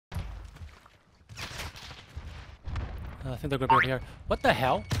I think they're gonna be over here. What the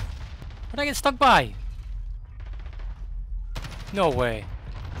hell? What did I get stuck by? No way.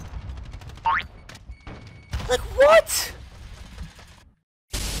 Like what?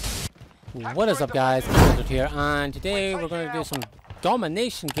 What is up, guys? It's here, and today we're going to do some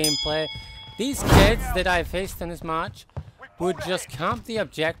domination gameplay. These kids that I faced in this match would just camp the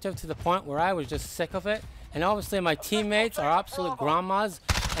objective to the point where I was just sick of it. And obviously my teammates are absolute grandmas,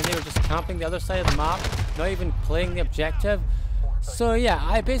 and they were just camping the other side of the map, not even playing the objective. So yeah,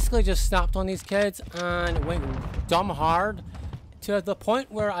 I basically just snapped on these kids and went dumb hard to the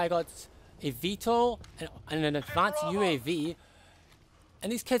point where I got a VTOL and an advanced UAV.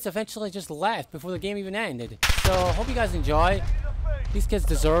 And these kids eventually just left before the game even ended. So, hope you guys enjoy. These kids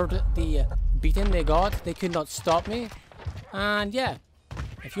deserved the beating they got. They could not stop me. And yeah,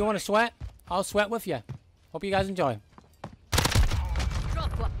 if you want to sweat, I'll sweat with you. Hope you guys enjoy.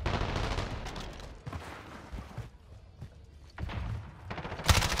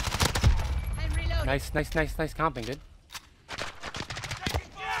 Nice camping, dude.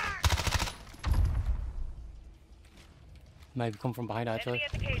 Might come from behind actually.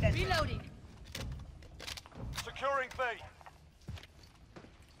 Reloading. Securing B.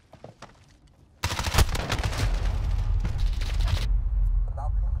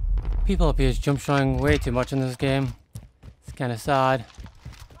 People up here is jump shooting way too much in this game. It's kind of sad,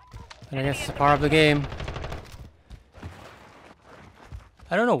 but I guess it's a part of the game.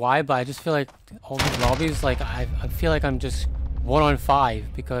 I don't know why, but I just feel like all these lobbies, like I feel like I'm just 1 on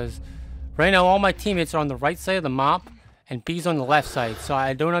 5 because right now all my teammates are on the right side of the map. And B's on the left side, so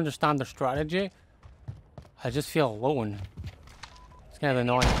I don't understand their strategy. I just feel alone. It's kind of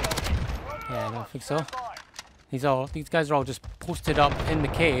annoying. Yeah, I don't think so. These guys are all just posted up in the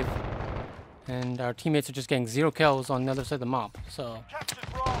cave, and our teammates are just getting 0 kills on the other side of the map. So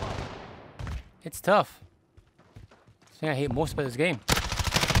it's tough. The thing I hate most about this game.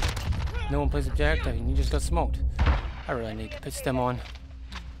 No one plays objective, and you just got smoked. I really need to put them on.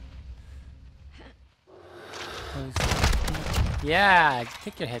 Yeah,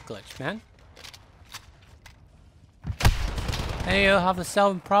 take your head glitch, man. And you have the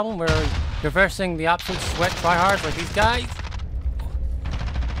same problem where you're versing the absolute sweat tryhards like these guys.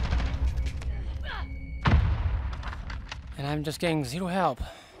 And I'm just getting 0 help.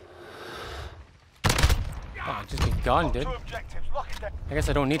 Oh, I just get gunned, dude. I guess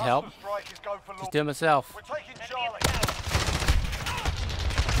I don't need help. Just do it myself.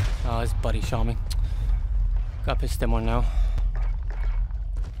 Oh, his buddy shot me. Got pissed him on now.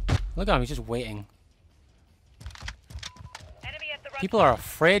 Look at him, he's just waiting. People are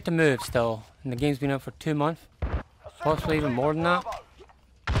afraid to move still, and the game's been out for 2 months. Possibly even more than that.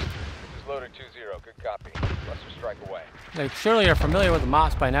 Loader 2-0, good copy. Buster strike away. Like, surely you're familiar with the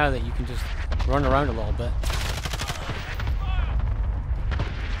maps by now that you can just run around a little bit.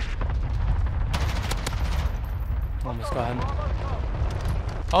 Almost got him.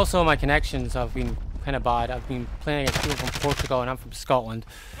 Also, my connections have been kind of bad. I've been playing against people from Portugal and I'm from Scotland.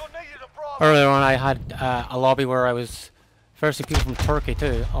 Earlier on I had a lobby where I was versing people from Turkey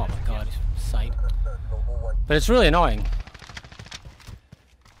too. Oh my god, sight. But it's really annoying.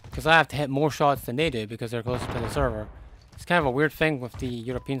 Because I have to hit more shots than they do because they're closer to the server. It's kind of a weird thing with the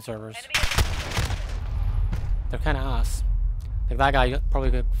European servers. They're kind of ass. Like that guy probably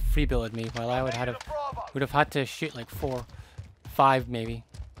could free builded me while I would have had to shoot like 4, 5 maybe.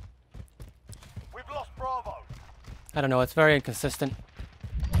 I don't know, it's very inconsistent.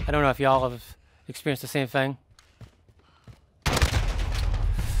 I don't know if y'all have experienced the same thing.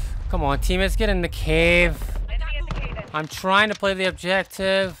 Come on, teammates, get in the cave. I'm trying to play the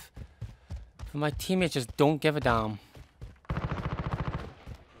objective, but my teammates just don't give a damn.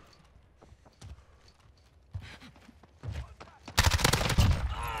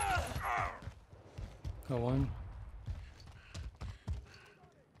 Go on.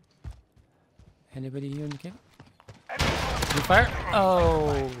 Anybody here in the cave? You fire?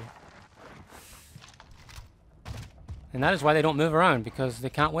 Oh. And that is why they don't move around, because they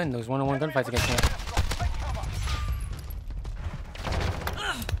can't win those one-on-one gunfights against me.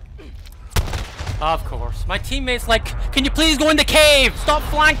 Of course. My teammates like, can you please go in the cave? Stop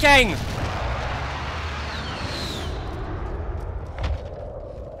flanking!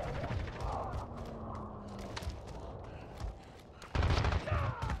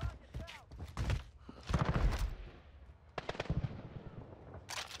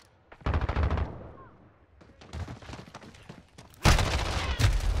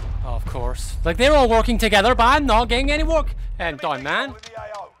 Of course. Like, they're all working together, but I'm not getting any work done, man.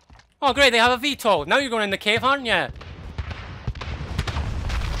 Oh, great, they have a VTOL. Now you're going in the cave, aren't you?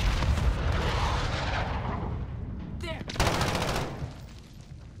 There.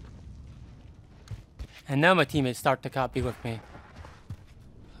 And now my teammates start to copy with me.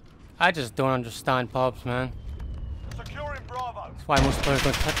 I just don't understand pubs, man. Securing Bravo. That's why most players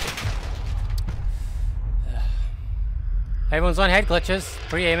don't touch it. Everyone's on head glitches,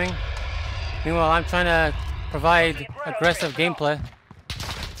 pre-aiming. Meanwhile, I'm trying to provide aggressive gameplay.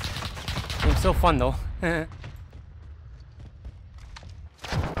 It's so fun though. You're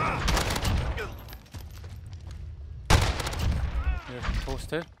supposed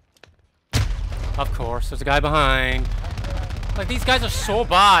to. Of course, there's a guy behind. Like, these guys are so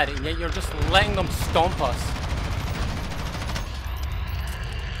bad, and yet you're just letting them stomp us.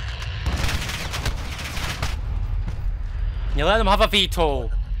 You let them have a veto.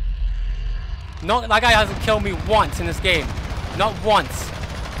 Not that guy hasn't killed me once in this game. Not once.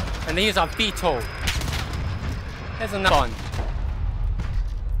 And he has a veto. Isn't that fun?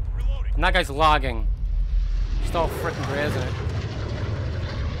 And that guy's lagging. It's all freaking great, isn't it?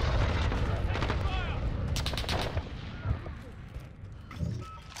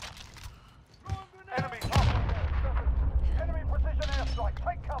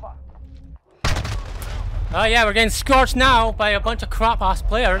 Oh yeah, we're getting scorched now by a bunch of crap-ass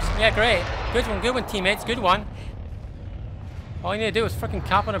players. Yeah, great. Good one, teammates. Good one. All you need to do is freaking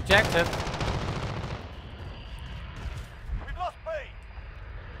cap an objective. We've lost B.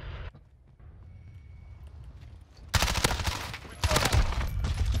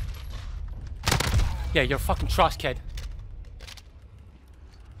 Yeah, you're fucking trust, kid.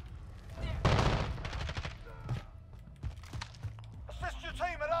 Assist your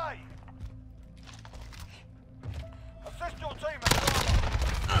team at A. Assist your team at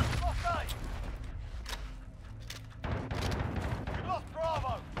Bravo. Lost A. We lost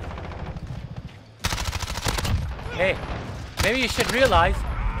Bravo. Hey, maybe you should realize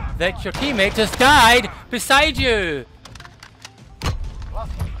that your teammate just died beside you.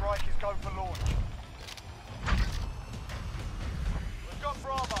 Cluster strike is going for launch. We've got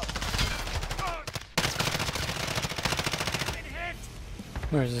Bravo. Been hit.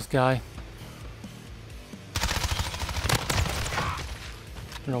 Where's this guy?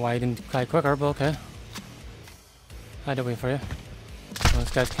 Don't know why he didn't die quicker, but okay. I had to wait for you. Oh, this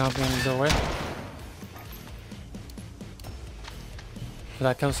guy's camping in the doorway. Did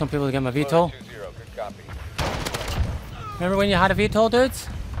that kill some people to get my VTOL? 2-0, good copy. Remember when you had a VTOL, dudes?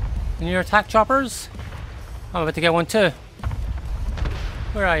 In your attack choppers? I'm about to get one too.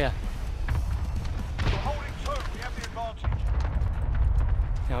 Where are you? We're holding 2. We have the advantage.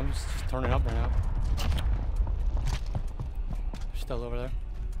 Yeah, I'm just turning up right now. Still over there.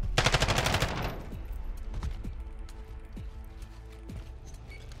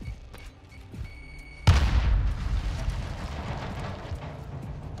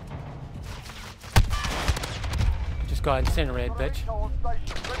 Just got incinerated, bitch. Eco on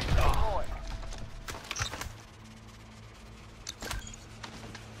station, ready to deploy.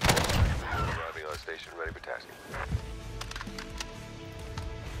 Arriving on station, ready for tasking.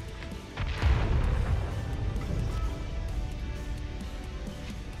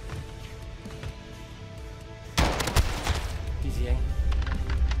 Easy, eh?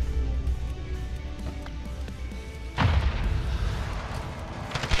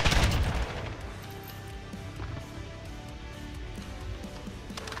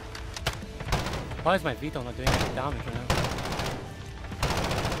 Why is my VTOL not doing any damage right now?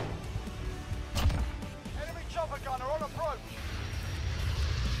 Enemy chopper gunner on approach.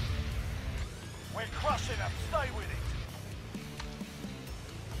 We're crushing them. Stay with it.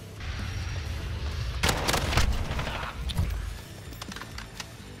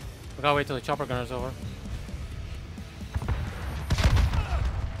 We gotta wait till the chopper gunner's over.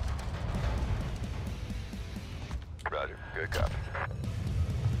 Roger, good copy.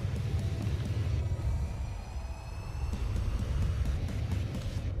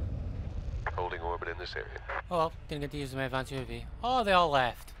 Holding orbit in this area. Oh well, didn't get to use my advanced UAV. Oh, they all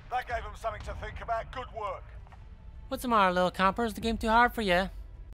left. That gave them something to think about. Good work. What's the matter, little camper? Is the game too hard for you?